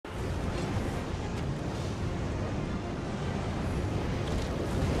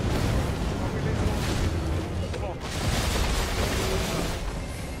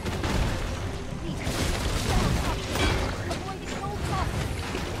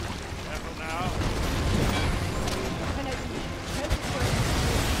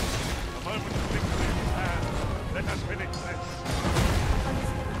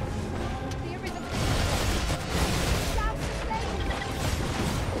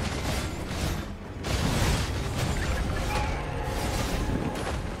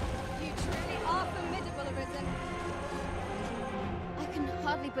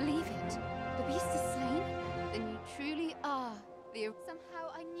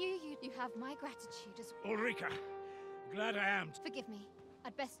have my gratitude as well. Ulrika, glad I am. Forgive me.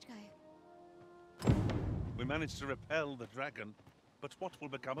 I'd best go. We managed to repel the dragon, but what will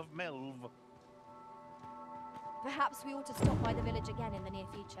become of Melve? Perhaps we ought to stop by the village again in the near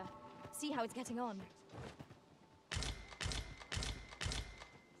future. See how it's getting on.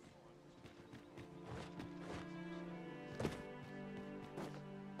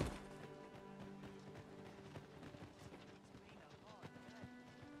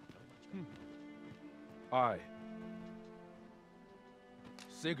 Aye.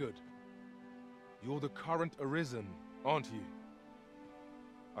 Sigurd, you're the current Arisen, aren't you?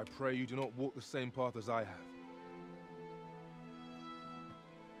 I pray you do not walk the same path as I have.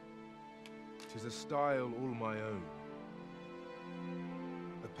 'Tis a style all my own.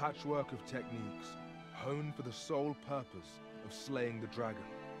 A patchwork of techniques, honed for the sole purpose of slaying the dragon.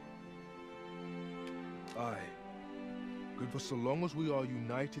 Aye. Good for so long as we are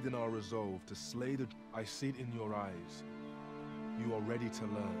united in our resolve to slay the... I see it in your eyes. You are ready to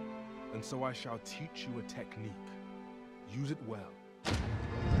learn, and so I shall teach you a technique. Use it well.